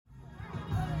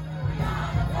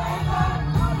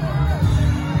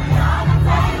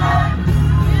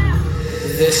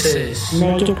This is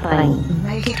Make It Plain.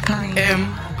 Make It Plain.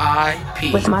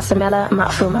 MIP With Masamela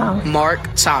Matfumo. Mark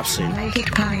Thompson. Make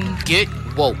It Plain. Get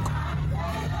woke.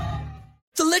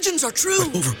 The legends are true.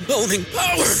 Overwhelming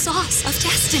power! The sauce of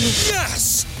destiny.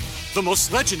 Yes! The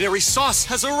most legendary sauce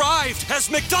has arrived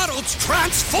as McDonald's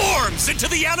transforms into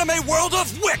the anime world of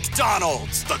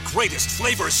WickDonald's. The greatest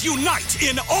flavors unite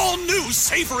in all new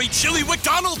savory chili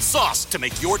McDonald's sauce to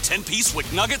make your 10-piece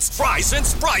Wick Nuggets, fries, and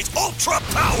Sprite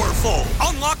ultra-powerful.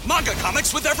 Unlock manga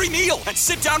comics with every meal and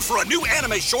sit down for a new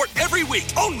anime short every week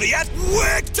only at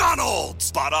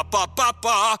WickDonald's.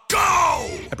 Ba-da-ba-ba-ba, go!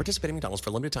 At participating McDonald's for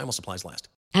a limited time while supplies last.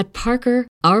 At Parker,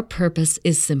 our purpose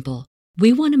is simple.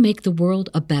 We want to make the world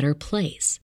a better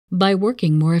place by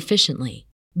working more efficiently,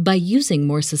 by using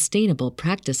more sustainable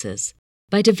practices,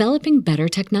 by developing better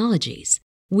technologies.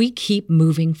 We keep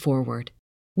moving forward.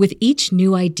 With each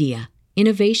new idea,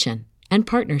 innovation, and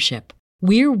partnership,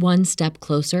 we're one step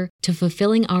closer to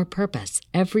fulfilling our purpose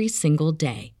every single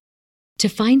day. To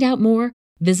find out more,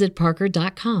 visit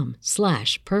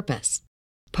parker.com/purpose.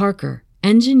 Parker,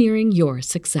 engineering your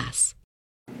success.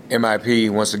 MIP,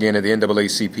 once again at the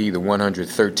NAACP, the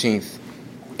 113th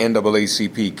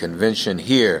NAACP convention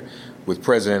here with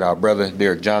President, our brother,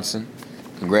 Derrick Johnson.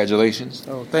 Congratulations.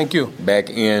 Oh, thank you. Back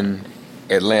in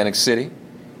Atlantic City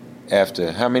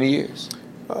after how many years?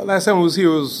 Last time I was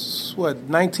here was,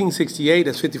 1968.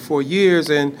 That's 54 years.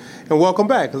 And welcome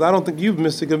back, because I don't think you've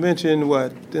missed a convention, in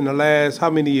the last how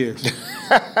many years?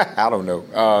 I don't know.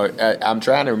 I'm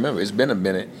trying to remember. It's been a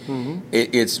minute. Mm-hmm.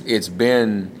 It's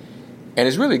been... And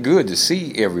it's really good to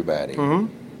see everybody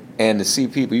and to see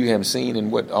people you haven't seen in,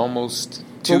 almost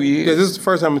 2 years? Yeah, this is the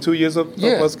first time in 2 years of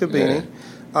us convening.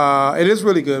 Yeah. It is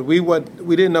really good. We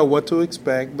didn't know what to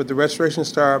expect, but the registration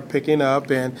started picking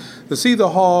up. And to see the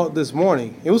hall this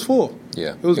morning, it was full.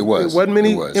 Yeah, it was. It wasn't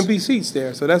many empty seats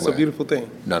there, so that's a beautiful thing.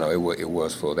 No, it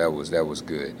was full. That was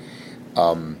good.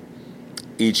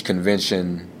 Each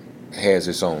convention has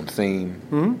its own theme.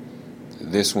 Mm-hmm.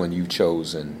 This one you've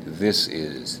chosen, this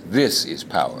is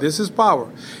power. This is power.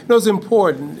 It's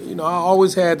important. I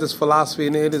always had this philosophy,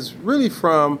 and it is really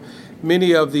from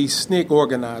many of the SNCC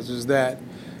organizers, that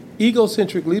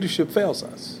egocentric leadership fails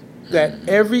us. That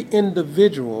every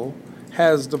individual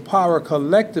has the power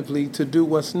collectively to do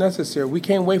what's necessary. We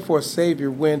can't wait for a savior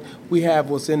when we have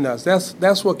what's in us.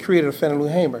 That's what created Fannie Lou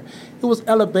Hamer. It was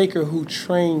Ella Baker who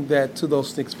trained that to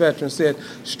those SNCC veterans, said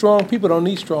strong people don't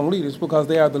need strong leaders because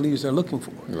they are the leaders they're looking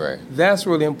for. Right. That's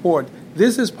really important.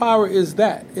 This is power is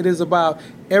that. It is about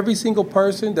every single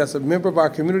person that's a member of our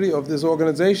community, of this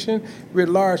organization, writ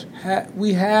large.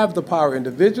 We have the power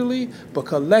individually, but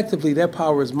collectively that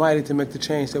power is mighty to make the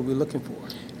change that we're looking for.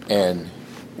 And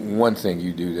one thing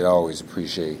you do that I always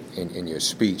appreciate in your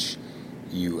speech,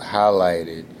 you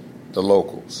highlighted the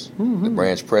locals, the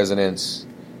branch presidents,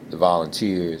 the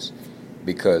volunteers,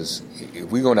 because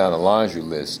if we go down the laundry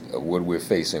list of what we're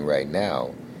facing right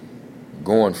now,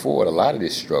 going forward, a lot of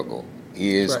this struggle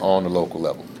is on the local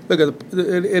level. Look,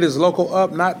 it is local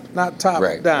up, not top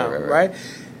down, right?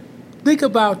 Think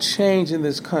about change in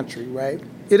this country, right?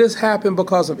 It has happened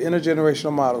because of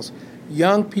intergenerational models.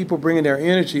 Young people bringing their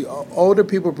energy, older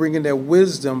people bringing their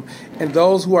wisdom, and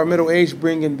those who are middle-aged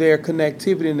bringing their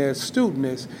connectivity and their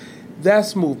astutness.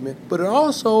 That's movement. But it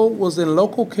also was in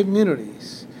local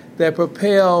communities that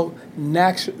propelled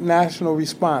national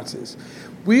responses.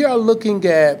 We are looking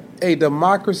at a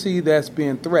democracy that's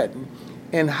being threatened,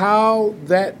 and how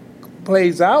that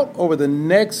plays out over the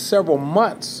next several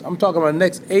months. I'm talking about the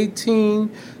next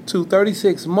 18 to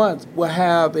 36 months. We'll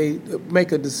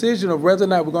make a decision of whether or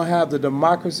not we're going to have the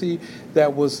democracy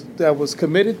that was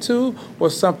committed to,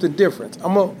 or something different.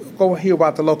 I'm going to go hear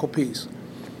about the local piece.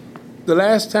 The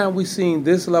last time we seen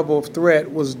this level of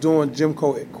threat was during Jim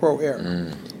Crow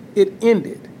era. It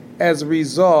ended as a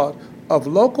result of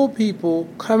local people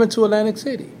coming to Atlantic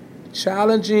City,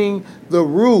 challenging the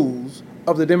rules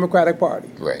of the Democratic Party.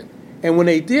 Right. And when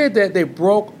they did that, they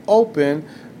broke open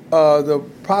the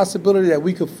possibility that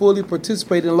we could fully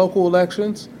participate in local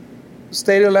elections,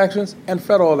 state elections, and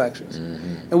federal elections.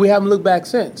 And we haven't looked back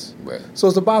since. Right. So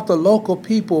it's about the local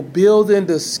people building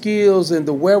the skills and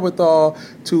the wherewithal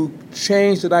to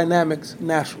change the dynamics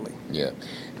nationally. Yeah.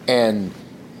 And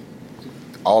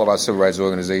all of our civil rights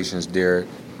organizations, Derrick,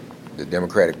 the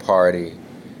Democratic Party,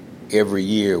 every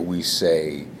year we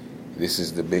say this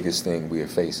is the biggest thing we are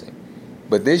facing.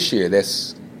 But this year,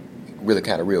 that's really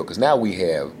kind of real, because now we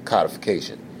have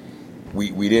codification.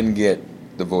 We didn't get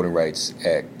the Voting Rights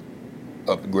Act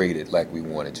upgraded like we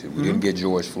wanted to. We didn't get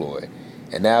George Floyd.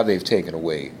 And now they've taken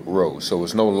away Roe. So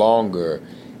it's no longer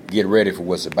get ready for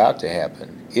what's about to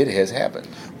happen, it has happened.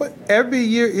 But every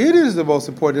year, it is the most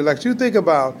important election. You think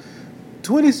about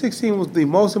 2016 was the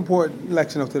most important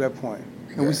election up to that point.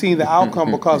 And we've seen the outcome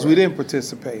because we didn't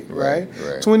participate, right?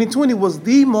 2020 was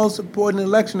the most important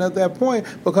election at that point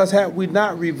because had we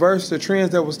not reversed the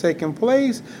trends that was taking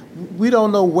place, we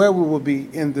don't know where we would be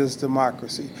in this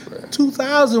democracy.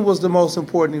 2000 was the most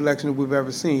important election that we've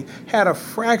ever seen. Had a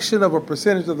fraction of a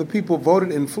percentage of the people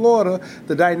voted in Florida,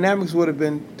 the dynamics would have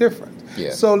been different.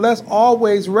 So let's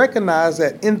always recognize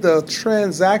that in the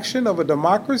transaction of a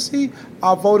democracy,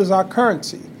 our vote is our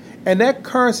currency. And that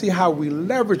currency, how we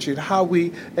leverage it, how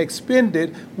we expend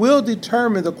it, will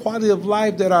determine the quality of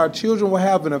life that our children will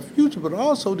have in the future, but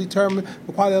also determine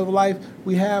the quality of life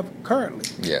we have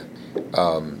currently.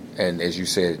 And as you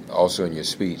said also in your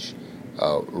speech,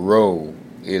 Roe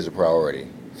is a priority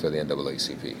for the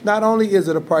NAACP. Not only is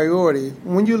it a priority,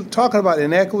 when you're talking about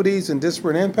inequities and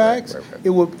disparate impacts, it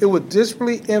would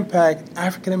disparately impact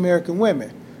African American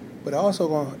women, but also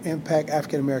going to impact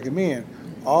African American men.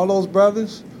 All those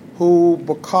brothers who,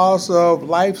 because of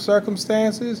life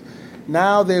circumstances,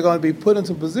 now they're going to be put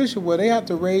into a position where they have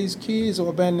to raise kids or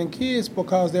abandon kids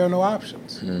because there are no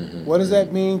options. What does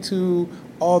that mean to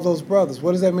all those brothers?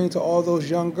 What does that mean to all those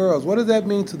young girls? What does that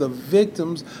mean to the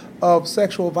victims of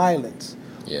sexual violence?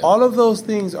 All of those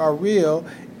things are real,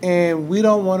 and we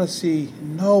don't want to see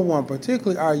no one,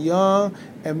 particularly our young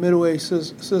and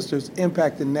middle-aged sisters,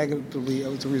 impacted negatively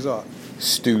as a result.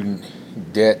 Student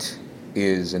debt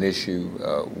is an issue.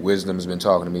 Wisdom's been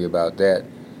talking to me about that.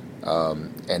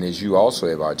 And as you also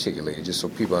have articulated, just so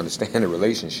people understand the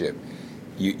relationship,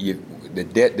 the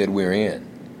debt that we're in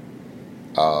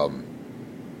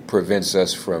prevents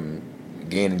us from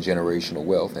gaining generational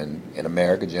wealth. And in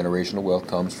America, generational wealth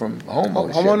comes from home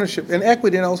ownership. Home ownership and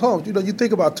equity in those homes. You know, you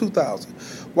think about 2000.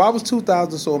 Why was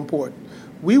 2000 so important?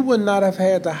 We would not have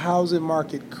had the housing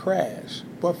market crash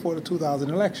but for the 2000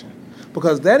 election.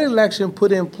 Because that election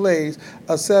put in place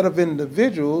a set of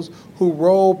individuals who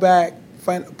rolled back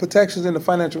protections in the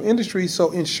financial industry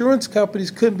so insurance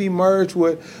companies couldn't be merged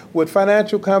with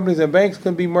financial companies and banks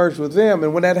couldn't be merged with them.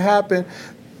 And when that happened,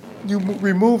 you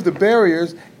remove the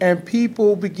barriers and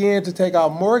people began to take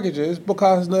out mortgages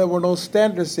because there were no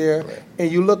standards there.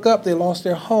 And you look up, they lost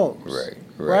their homes.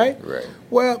 Right?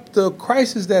 Well, the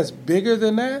crisis that's bigger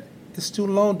than that is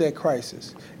student loan debt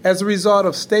crisis. As a result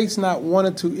of states not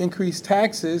wanting to increase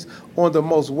taxes on the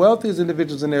most wealthiest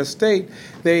individuals in their state,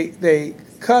 they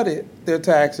cut their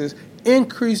taxes,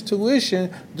 increased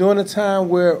tuition during a time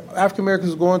where African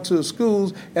Americans were going to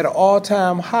schools at an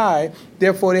all-time high.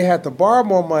 Therefore, they had to borrow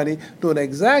more money. During the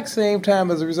exact same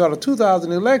time as a result of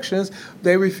 2000 elections,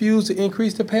 they refused to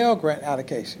increase the Pell Grant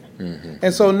allocation.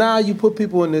 And so now you put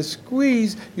people in this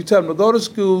squeeze. You tell them to go to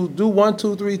school, do 1,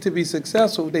 2, 3 to be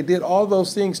successful. They did all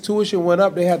those things. Tuition went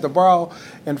up. They had to borrow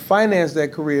and finance their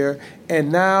career.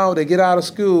 And now they get out of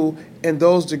school, and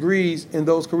those degrees and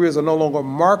those careers are no longer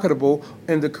marketable,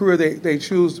 and the career they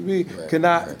choose to be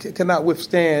cannot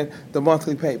withstand the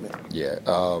monthly payment.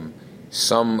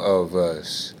 Some of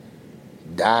us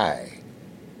die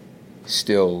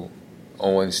still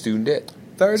owing student debt.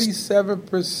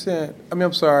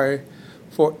 37%,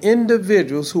 for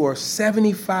individuals who are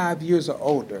 75 years or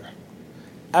older,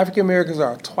 African Americans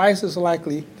are twice as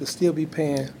likely to still be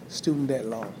paying student debt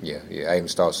loan. I even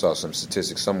saw some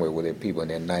statistics somewhere where there are people in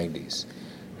their 90s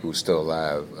who are still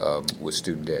alive with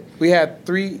student debt. We had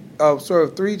three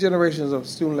generations of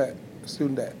student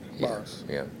debt bars.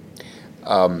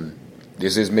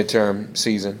 This is midterm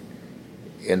season.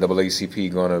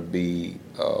 NAACP going to be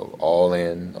all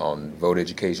in on voter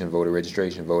education, voter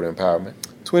registration, voter empowerment.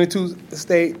 22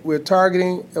 state we're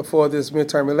targeting for this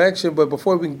midterm election, but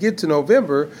before we can get to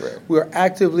November, we're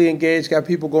actively engaged, got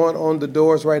people going on the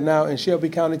doors right now in Shelby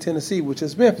County, Tennessee, which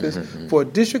is Memphis, for a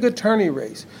district attorney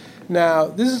race. Now,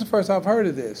 this is the first I've heard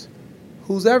of this.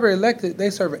 Who's ever elected, they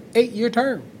serve an 8-year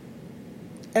term.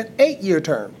 An 8-year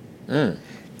term.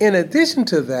 In addition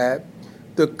to that,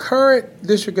 the current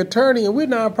district attorney, and we're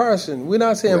nonpartisan, we're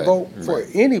not saying vote for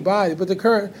anybody, but the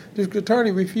current district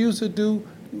attorney refused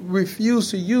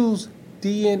to use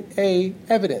DNA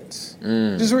evidence.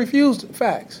 Just refused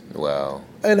facts. Wow.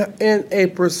 And in a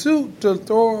pursuit to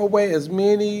throw away as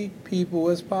many people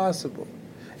as possible.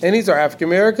 And these are African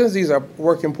Americans, these are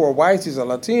working poor whites, these are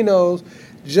Latinos.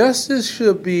 Justice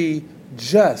should be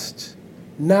just,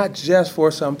 not just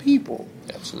for some people.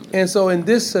 Absolutely. And so in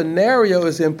this scenario,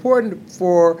 it's important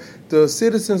for the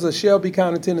citizens of Shelby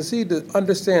County, Tennessee to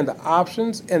understand the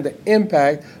options and the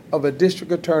impact of a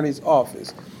district attorney's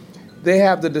office. They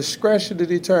have the discretion to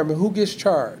determine who gets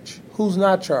charged, who's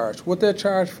not charged, what they're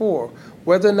charged for,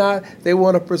 whether or not they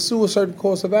want to pursue a certain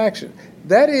course of action.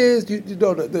 That is, you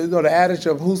know the adage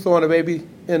of who's throwing a baby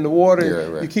in the water. Yeah,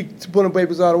 right. You keep putting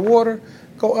babies out of water.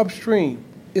 Go upstream.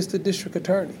 It's the district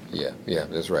attorney. Yeah,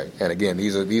 that's right. And again,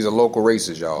 these are local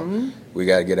races, y'all. Mm-hmm. We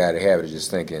got to get out of the habit of just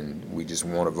thinking we just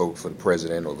want to vote for the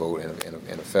president or vote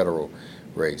in a federal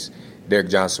race. Derek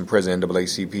Johnson, President of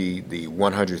NAACP, the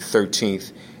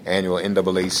 113th Annual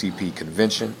NAACP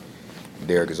Convention.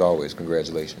 Derek, as always,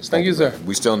 congratulations. Thank you, sir.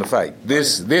 We still in the fight.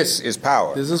 This is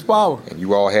power. This is power. And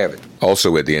you all have it.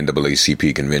 Also at the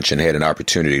NAACP Convention, had an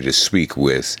opportunity to speak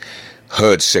with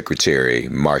HUD Secretary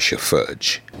Marcia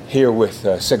Fudge. Here with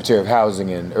Secretary of Housing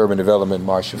and Urban Development,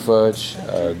 Marcia Fudge.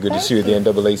 Good to see you at the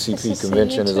NAACP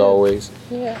Convention, as always.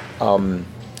 Yeah.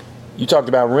 You talked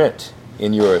about rent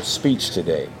in your speech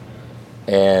today,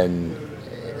 and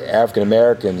African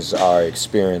Americans are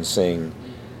experiencing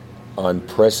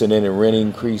unprecedented rent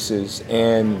increases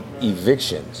and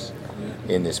evictions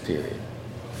in this period.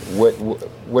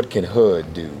 What can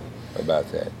HUD do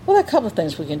about that? Well, there are a couple of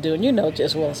things we can do, and you know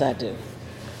as well as I do.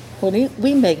 When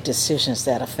we make decisions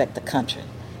that affect the country,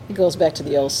 it goes back to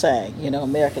the old saying,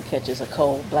 America catches a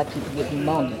cold, black people get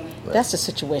pneumonia. Right. That's the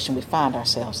situation we find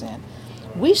ourselves in.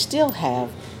 We still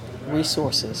have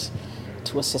resources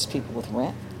to assist people with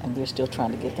rent, and we're still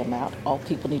trying to get them out. All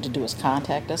people need to do is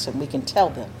contact us, and we can tell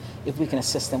them if we can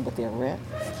assist them with their rent.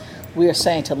 We are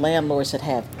saying to landlords that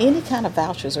have any kind of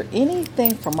vouchers or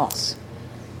anything from us,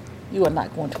 you are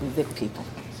not going to evict people.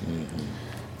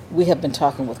 Mm-hmm. We have been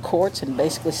talking with courts and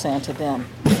basically saying to them,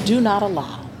 do not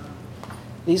allow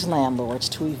these landlords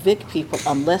to evict people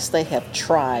unless they have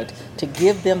tried to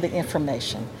give them the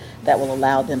information that will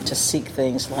allow them to seek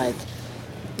things like,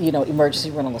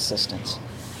 emergency rental assistance.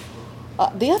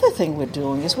 The other thing we're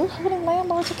doing is we're holding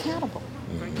landlords accountable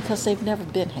because they've never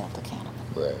been held accountable.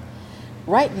 Right.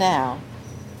 Right now,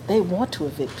 they want to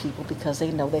evict people because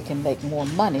they know they can make more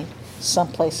money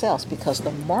someplace else because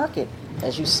the market,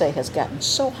 as you say, has gotten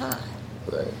so high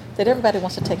that everybody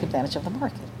wants to take advantage of the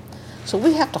market. So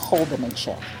we have to hold them in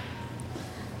check.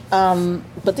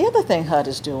 But the other thing HUD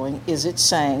is doing is it's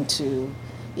saying to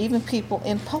even people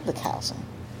in public housing,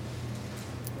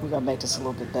 we're going to make this a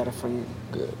little bit better for you.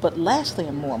 Good. But lastly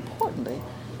and more importantly,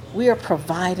 we are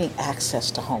providing access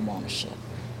to home ownership.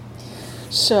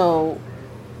 So,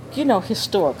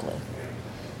 historically,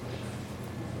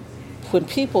 when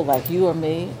people like you or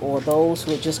me or those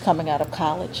who are just coming out of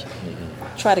college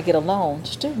try to get a loan,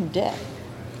 student debt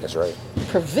That's right.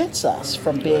 prevents us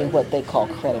from being what they call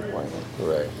creditworthy.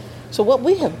 Right. So what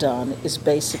we have done is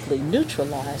basically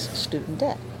neutralize student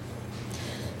debt,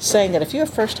 saying that if you're a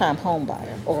first-time home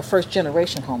buyer or a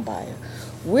first-generation home buyer,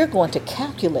 we're going to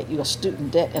calculate your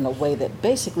student debt in a way that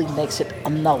basically makes it a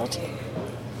nullity.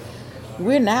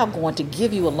 We're now going to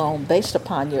give you a loan based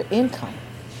upon your income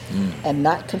and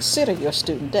not consider your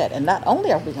student debt. And not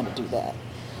only are we going to do that,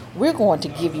 we're going to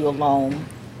give you a loan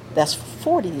that's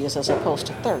 40 years as opposed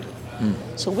to 30.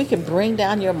 So we can bring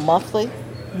down your monthly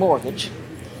mortgage.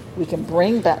 We can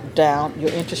bring back down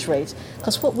your interest rates.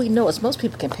 Because what we know is most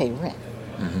people can pay rent.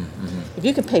 If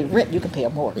you can pay rent, you can pay a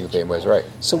mortgage. You can pay more, that's right.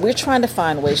 So we're trying to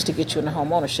find ways to get you into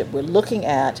home ownership. We're looking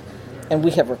at, and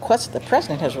we have requested, the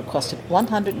president has requested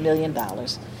 $100 million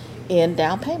in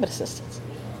down payment assistance.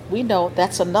 We know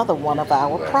that's another one of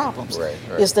our problems,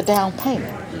 is the down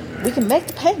payment. We can make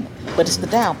the payment, but it's the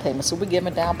down payment, so we're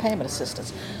giving down payment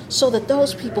assistance. So that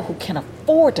those people who can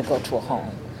afford to go to a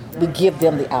home, we give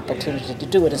them the opportunity to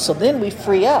do it. And so then we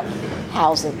free up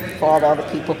housing for all the other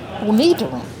people who need to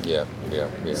rent. Yeah.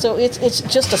 So it's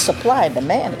just a supply and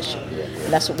demand issue,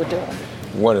 and that's what we're doing.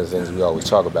 One of the things we always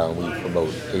talk about when we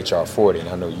promote HR 40, and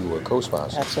I know you were a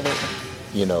co-sponsor. Absolutely.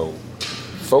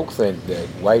 Folk think that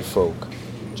white folk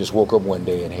just woke up one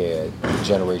day and had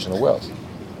generational wealth,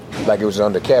 like it was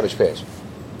under Cabbage Patch.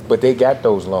 But they got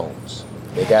those loans.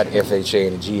 They got FHA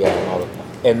and the GI and all of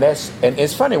that. And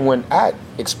it's funny when I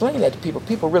explain that to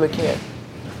people really can't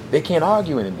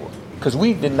argue anymore. Because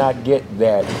we did not get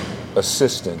that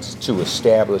assistance to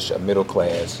establish a middle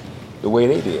class the way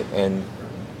they did. And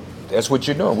that's what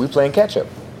you're doing. We're playing catch up.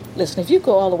 Listen, if you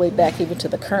go all the way back even to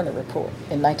the Kerner report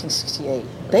in 1968,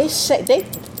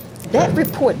 that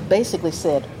report basically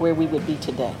said where we would be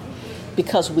today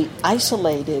because we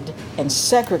isolated and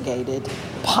segregated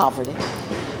poverty.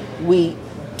 We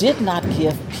did not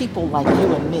give people like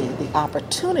you and me the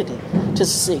opportunity to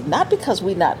see, not because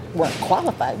we weren't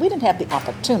qualified, we didn't have the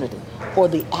opportunity or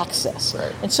the access.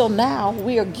 Right. And so now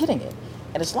we are getting it.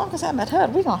 And as long as I'm at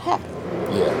HUD, we're going to have it.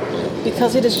 Yeah.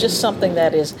 Because it is just something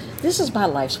this is my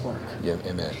life's work. Yeah,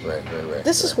 amen. Right.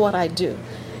 This is what I do.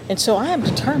 And so I am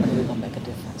determined we're going to make a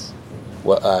difference.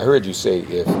 Well, I heard you say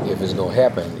if it's going to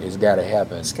happen, it's got to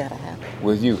happen. It's got to happen.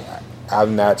 With you,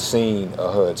 I've not seen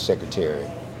a HUD secretary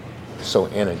so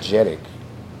energetic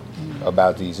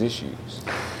about these issues.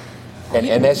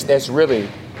 And that's really,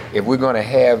 if we're going to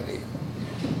have,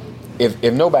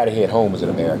 if nobody had homes in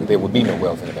America, there would be no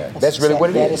wealth in America. That's really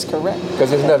what it is. That is correct. Because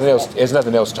there's nothing else. There's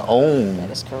nothing else to own. That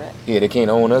is correct. Yeah, they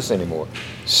can't own us anymore.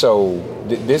 So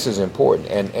this is important.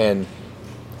 And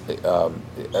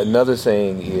another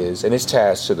thing is, and this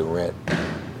ties to the rent,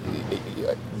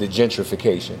 the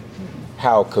gentrification,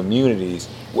 how communities.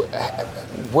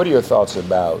 What are your thoughts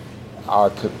about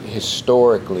our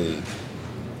historically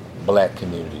black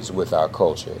communities with our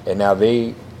culture, and now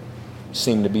they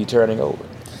seem to be turning over?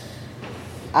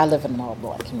 I live in an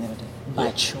all-black community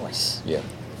by choice. Yeah.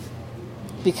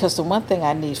 Because the one thing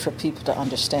I need for people to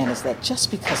understand is that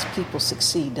just because people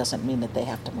succeed doesn't mean that they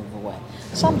have to move away.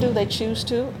 Some do, they choose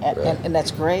to, and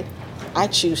that's great. I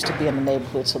choose to be in the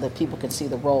neighborhood so that people can see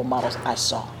the role models I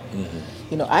saw.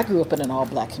 You know, I grew up in an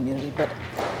all-black community, but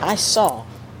I saw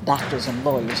doctors and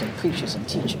lawyers and preachers and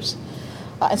teachers.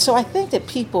 And so I think that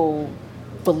people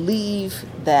believe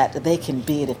that they can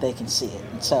be it if they can see it.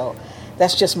 And so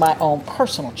that's just my own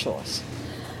personal choice.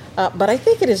 But I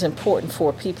think it is important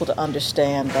for people to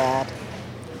understand that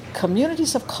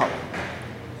communities of color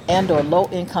and or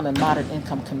low-income and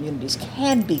moderate-income communities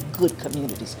can be good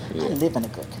communities. I live in a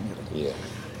good community.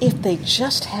 If they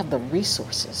just have the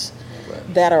resources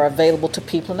that are available to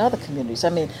people in other communities. I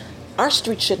mean, our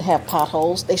streets shouldn't have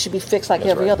potholes. They should be fixed like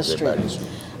every other street.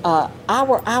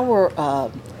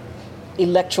 Our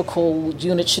electrical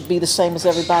unit should be the same as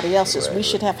everybody else's. We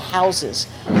should have houses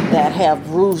that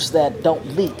have roofs that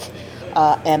don't leak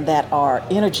and that are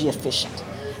energy efficient.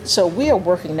 So we are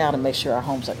working now to make sure our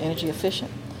homes are energy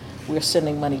efficient. We're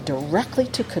sending money directly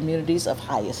to communities of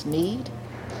highest need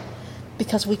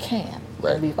because we can.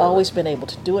 We've always been able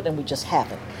to do it, and we just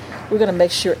haven't. We're going to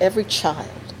make sure every child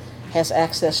has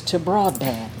access to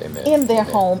broadband in their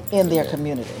home, in their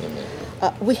community.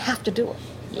 We have to do it.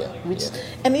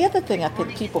 And the other thing I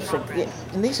think people forget,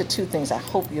 and these are two things I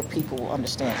hope your people will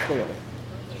understand clearly.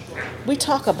 We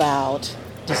talk about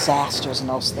disasters and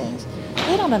those things.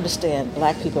 They don't understand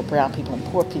black people, brown people, and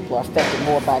poor people are affected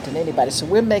more by it than anybody. So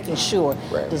we're making sure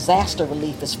disaster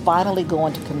relief is finally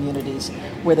going to communities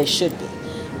where they should be.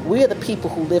 We're the people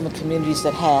who live in communities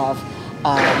that have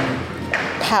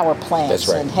power plants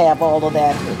and have all of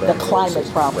that, the climate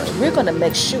problems. We're going to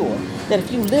make sure that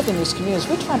if you live in these communities,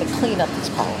 we're trying to clean up these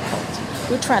power plants.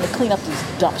 We're trying to clean up these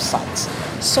dump sites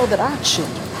so that our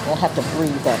children won't have to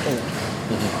breathe that air.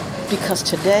 Because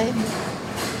today,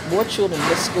 more children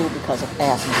miss school because of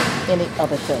asthma than any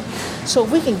other thing. So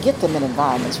we can get them in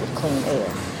environments with clean air.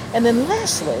 And then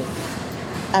lastly,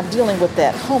 I'm dealing with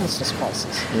that homelessness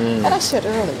crisis. And I said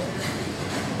earlier,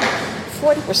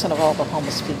 40% of all the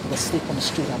homeless people that sleep on the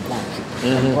street are black people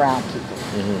and brown people.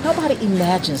 Nobody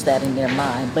imagines that in their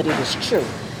mind, but it is true.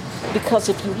 Because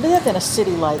if you live in a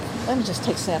city like, let me just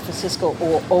take San Francisco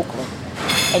or Oakland,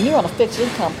 and you're on a fixed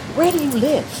income, where do you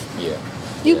live?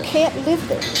 You can't live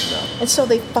there. And so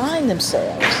they find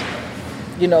themselves,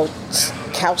 you know,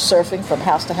 couch surfing from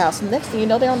house to house, and next thing you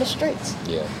know, they're on the streets.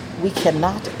 We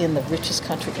cannot, in the richest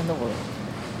country in the world,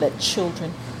 let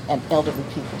children and elderly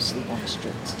people sleep on the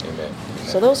streets.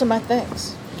 So those are my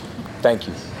things. Thank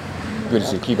you. Good to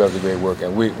see you. Keep up the great work.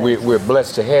 And we're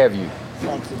blessed to have you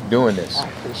doing this. I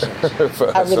appreciate you.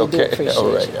 I really do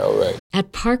appreciate you. All right.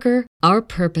 At Parker, our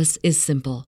purpose is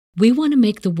simple. We want to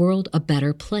make the world a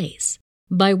better place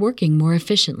by working more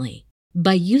efficiently,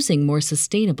 by using more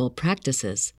sustainable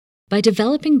practices, by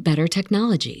developing better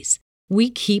technologies. We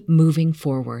keep moving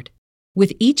forward.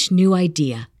 With each new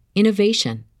idea,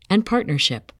 innovation, and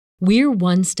partnership, we're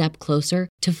one step closer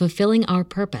to fulfilling our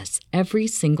purpose every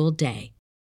single day.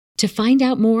 To find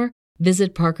out more,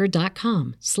 visit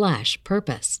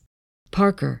parker.com/purpose.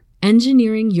 Parker,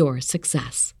 engineering your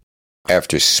success.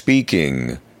 After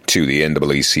speaking to the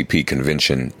NAACP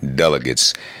convention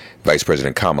delegates, Vice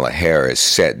President Kamala Harris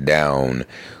sat down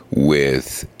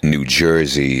with New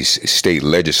Jersey's state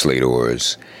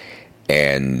legislators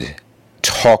and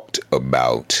talked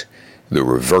about the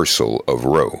reversal of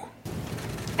Roe.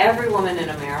 Every woman in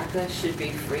America should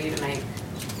be free to make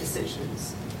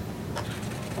decisions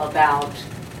about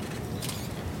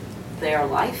their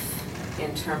life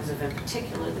in terms of, in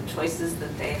particular, the choices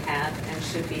that they have and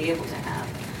should be able to have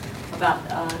about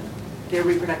their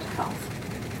reproductive health.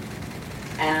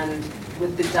 And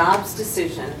with the Dobbs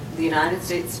decision, the United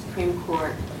States Supreme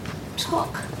Court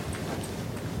took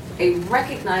a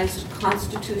recognized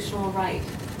constitutional right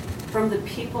from the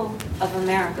people of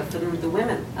America, from the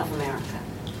women of America.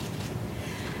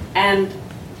 And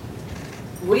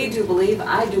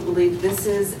I do believe this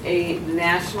is a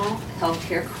national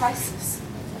healthcare crisis.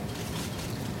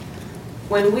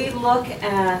 When we look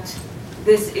at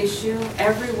this issue,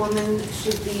 every woman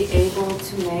should be able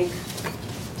to make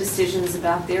decisions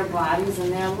about their bodies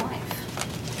and their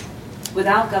life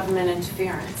without government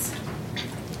interference.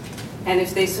 And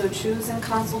if they so choose, in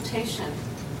consultation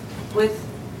with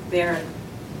their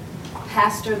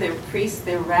pastor, their priest,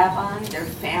 their rabbi, their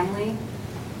family,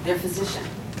 their physician.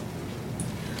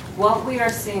 What we are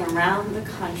seeing around the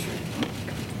country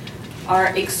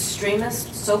are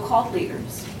extremist so-called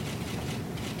leaders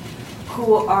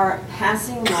who are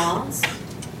passing laws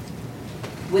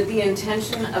with the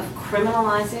intention of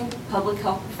criminalizing public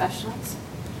health professionals,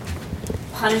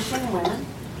 punishing women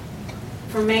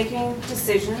for making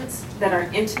decisions that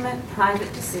are intimate,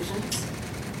 private decisions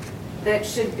that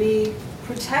should be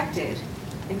protected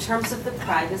in terms of the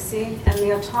privacy and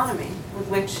the autonomy with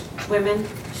which women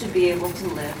should be able to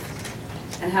live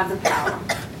and have the power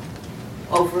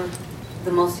over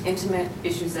the most intimate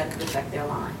issues that could affect their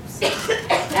lives.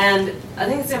 And I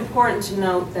think it's important to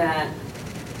note that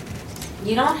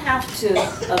you don't have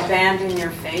to abandon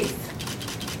your faith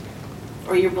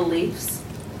or your beliefs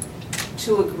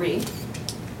to agree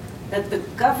that the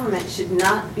government should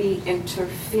not be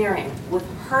interfering with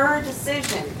her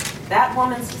decision, that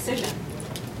woman's decision,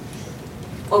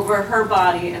 over her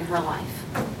body and her life.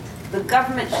 The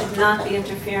government should not be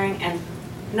interfering, and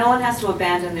no one has to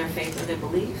abandon their faith or their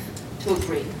belief to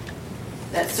agree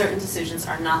that certain decisions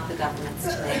are not the government's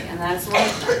to make, and that is one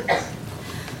of them.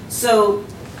 So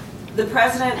the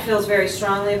president feels very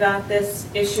strongly about this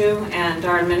issue, and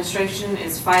our administration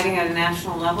is fighting at a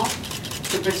national level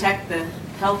to protect the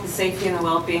health, the safety, and the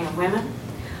well-being of women.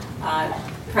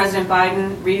 President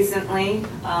Biden recently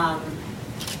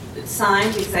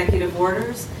signed executive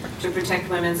orders to protect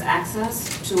women's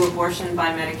access to abortion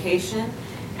by medication,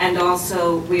 and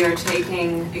also we are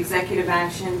taking executive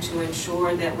action to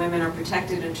ensure that women are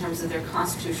protected in terms of their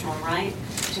constitutional right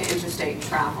to interstate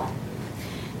travel.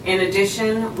 In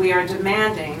addition, we are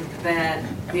demanding that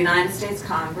the United States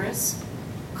Congress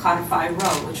codify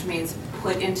Roe, which means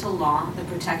put into law the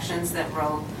protections that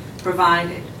Roe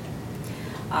provided.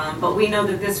 But we know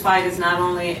that this fight is not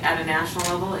only at a national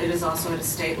level, it is also at a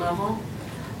state level.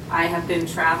 I have been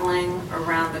traveling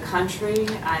around the country.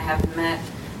 I have met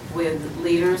with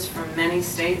leaders from many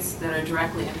states that are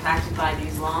directly impacted by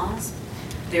these laws.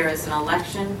 There is an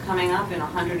election coming up in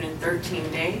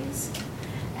 113 days,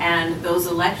 and those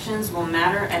elections will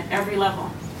matter at every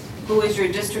level. Who is your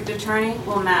district attorney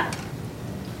will matter.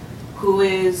 Who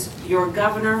is your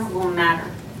governor will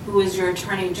matter. Who is your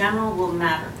attorney general will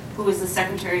matter. Who is the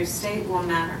Secretary of State will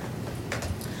matter.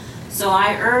 So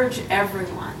I urge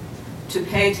everyone to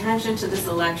pay attention to this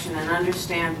election and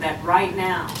understand that right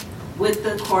now, with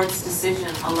the court's decision,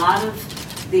 a lot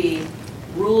of the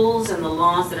rules and the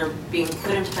laws that are being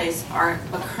put in place are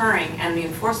occurring, and the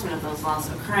enforcement of those laws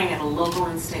occurring at a local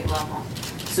and state level.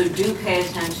 So do pay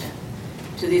attention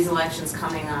to these elections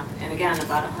coming up, and again,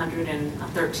 about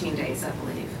 113 days, I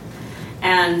believe.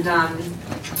 And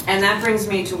that brings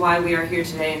me to why we are here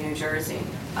today in New Jersey.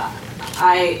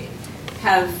 I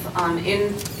have,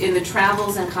 in the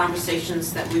travels and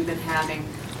conversations that we've been having,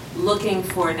 looking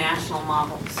for national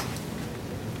models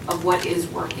of what is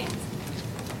working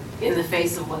in the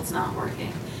face of what's not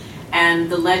working. And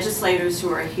the legislators who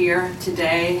are here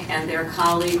today and their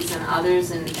colleagues and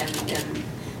others and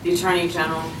the Attorney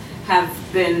General have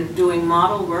been doing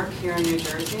model work here in New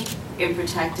Jersey in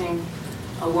protecting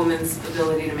a woman's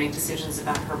ability to make decisions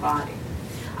about her body.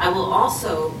 I will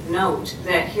also note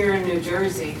that here in New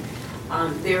Jersey,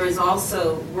 there is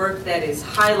also work that is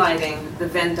highlighting the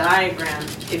Venn diagram,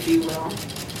 if you will,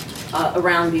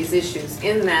 around these issues,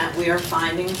 in that we are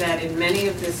finding that in many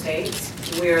of the states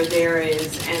where there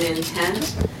is an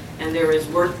intent and there is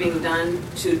work being done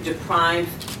to deprive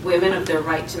women of their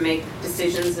right to make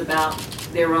decisions about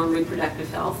their own reproductive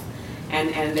health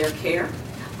and their care,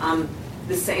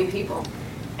 the same people.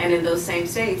 And in those same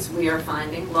states, we are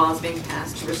finding laws being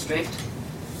passed to restrict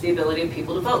the ability of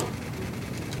people to vote.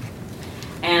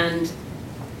 And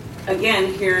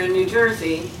again, here in New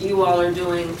Jersey, you all are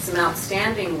doing some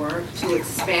outstanding work to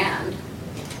expand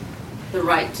the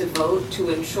right to vote, to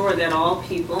ensure that all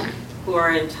people who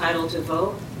are entitled to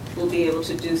vote will be able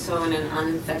to do so in an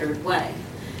unfettered way.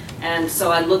 And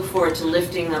so I look forward to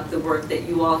lifting up the work that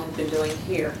you all have been doing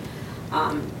here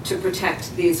to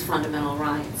protect these fundamental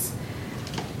rights.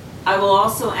 I will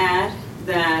also add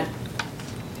that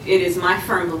it is my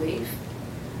firm belief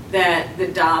that the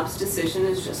Dobbs decision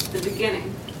is just the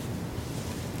beginning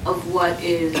of what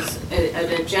is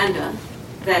an agenda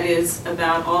that is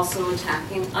about also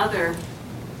attacking other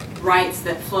rights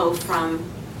that flow from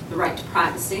the right to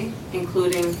privacy,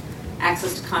 including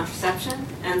access to contraception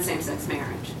and same-sex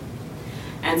marriage.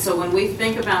 And so when we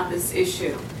think about this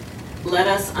issue, let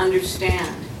us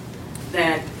understand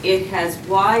that it has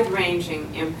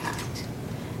wide-ranging impact.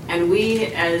 And we,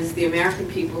 as the American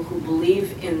people who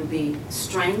believe in the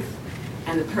strength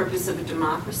and the purpose of a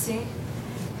democracy,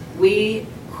 we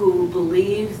who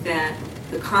believe that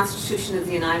the Constitution of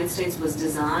the United States was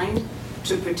designed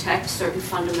to protect certain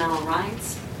fundamental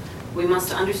rights, we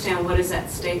must understand what is at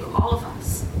stake, all of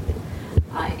us,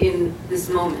 in this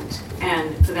moment.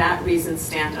 And for that reason,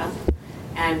 stand up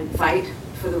and fight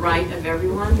for the right of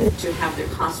everyone to have their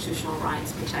constitutional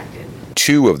rights protected.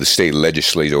 Two of the state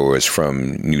legislators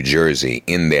from New Jersey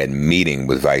in that meeting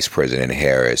with Vice President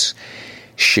Harris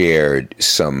shared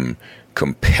some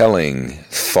compelling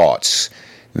thoughts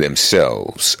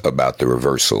themselves about the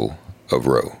reversal of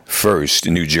Roe. First,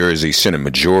 New Jersey Senate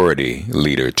Majority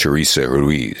Leader Teresa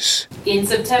Ruiz. In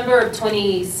September of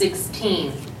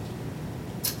 2016,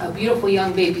 a beautiful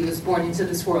young baby was born into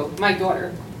this world, my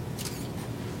daughter.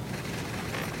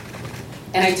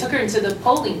 And I took her into the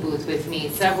polling booth with me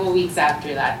several weeks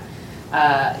after that.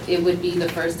 It would be the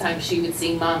first time she would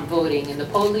see mom voting in the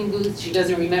polling booth. She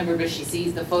doesn't remember, but she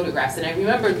sees the photographs. And I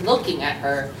remember looking at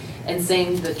her and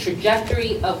saying the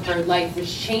trajectory of her life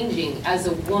was changing as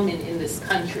a woman in this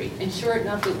country. And sure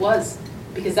enough, it was,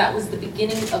 because that was the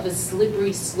beginning of a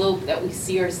slippery slope that we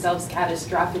see ourselves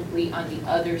catastrophically on the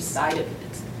other side of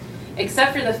it.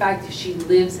 Except for the fact that she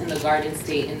lives in the Garden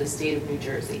State in the state of New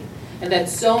Jersey. And that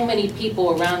so many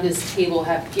people around this table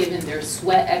have given their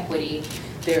sweat equity,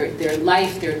 their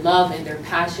life, their love, and their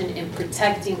passion in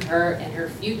protecting her and her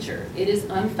future. It is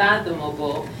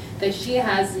unfathomable that she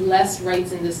has less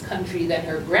rights in this country than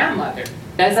her grandmother.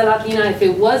 As a Latina, if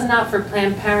it was not for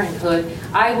Planned Parenthood,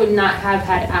 I would not have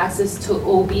had access to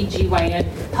OBGYN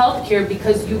healthcare,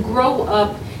 because you grow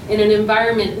up in an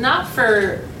environment, not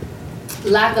for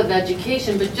lack of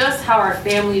education, but just how our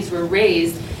families were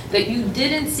raised, that you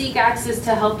didn't seek access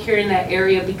to healthcare in that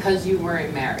area because you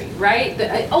weren't married, right?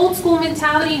 The old school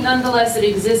mentality, nonetheless, it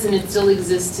exists, and it still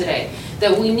exists today.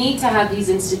 That we need to have these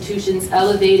institutions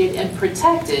elevated and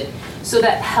protected so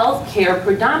that healthcare,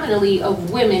 predominantly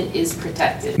of women, is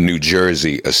protected. New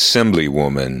Jersey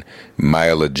Assemblywoman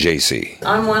Myla Jacey.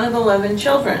 I'm one of 11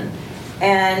 children,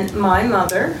 and my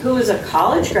mother, who was a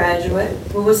college graduate,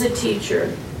 who was a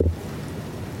teacher,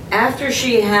 after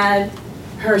she had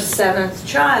her 7th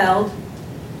child,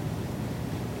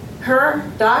 her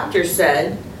doctor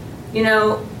said, you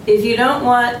know, if you don't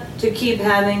want to keep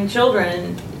having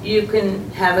children, you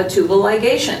can have a tubal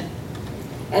ligation.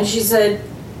 And she said,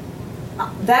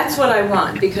 that's what I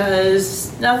want,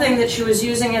 because nothing that she was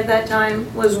using at that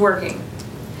time was working.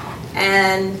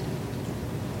 And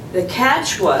the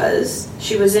catch was,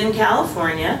 she was in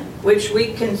California, which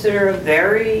we consider a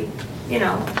very,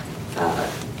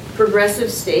 progressive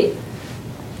state.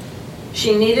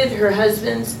 She needed her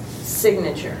husband's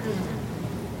signature.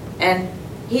 And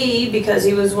he, because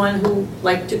he was one who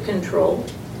liked to control,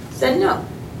 said no.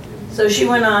 So she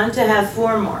went on to have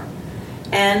 4 more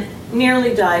and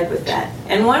nearly died with that.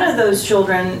 And one of the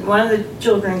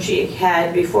children she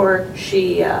had before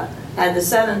she had the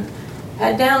 7th,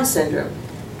 had Down syndrome.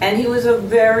 And he was a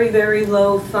very, very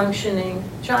low functioning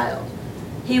child.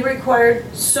 He required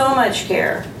so much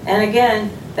care. And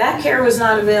again, that care was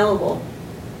not available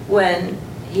when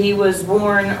he was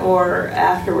born or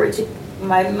afterwards.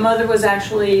 My mother was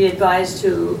actually advised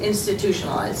to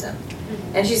institutionalize him.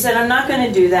 And she said, I'm not going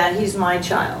to do that, he's my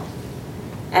child.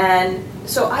 And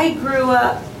so I grew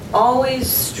up always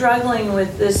struggling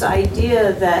with this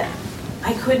idea that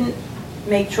I couldn't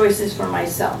make choices for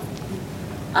myself.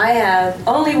 I have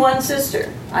only one sister.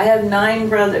 I have 9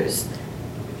 brothers.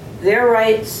 Their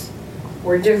rights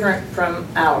were different from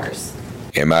ours.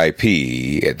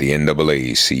 MIP at the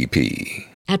NAACP.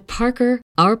 At Parker,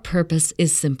 our purpose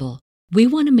is simple. We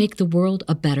want to make the world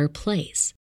a better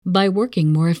place by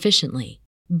working more efficiently,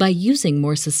 by using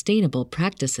more sustainable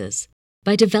practices,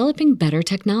 by developing better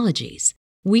technologies.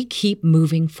 We keep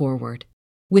moving forward.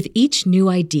 With each new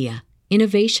idea,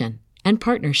 innovation, and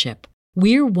partnership,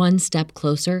 we're one step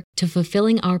closer to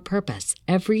fulfilling our purpose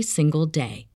every single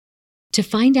day. To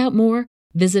find out more,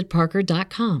 visit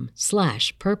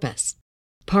parker.com/purpose.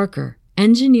 Parker,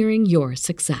 engineering your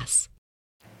success.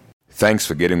 Thanks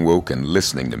for getting woke and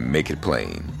listening to Make It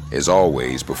Plain. As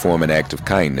always, perform an act of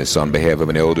kindness on behalf of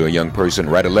an elder or young person.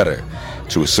 Write a letter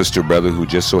to a sister or brother who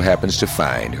just so happens to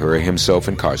find her or himself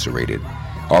incarcerated.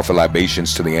 Offer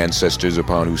libations to the ancestors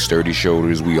upon whose sturdy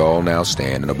shoulders we all now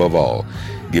stand. And above all,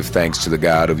 Give thanks to the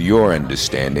God of your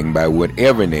understanding by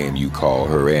whatever name you call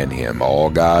her and him. All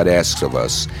God asks of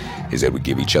us is that we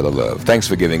give each other love. Thanks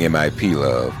for giving MIP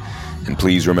love. And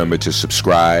please remember to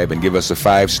subscribe and give us a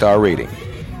 5-star rating.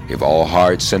 If all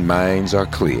hearts and minds are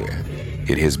clear,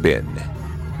 it has been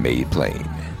made plain.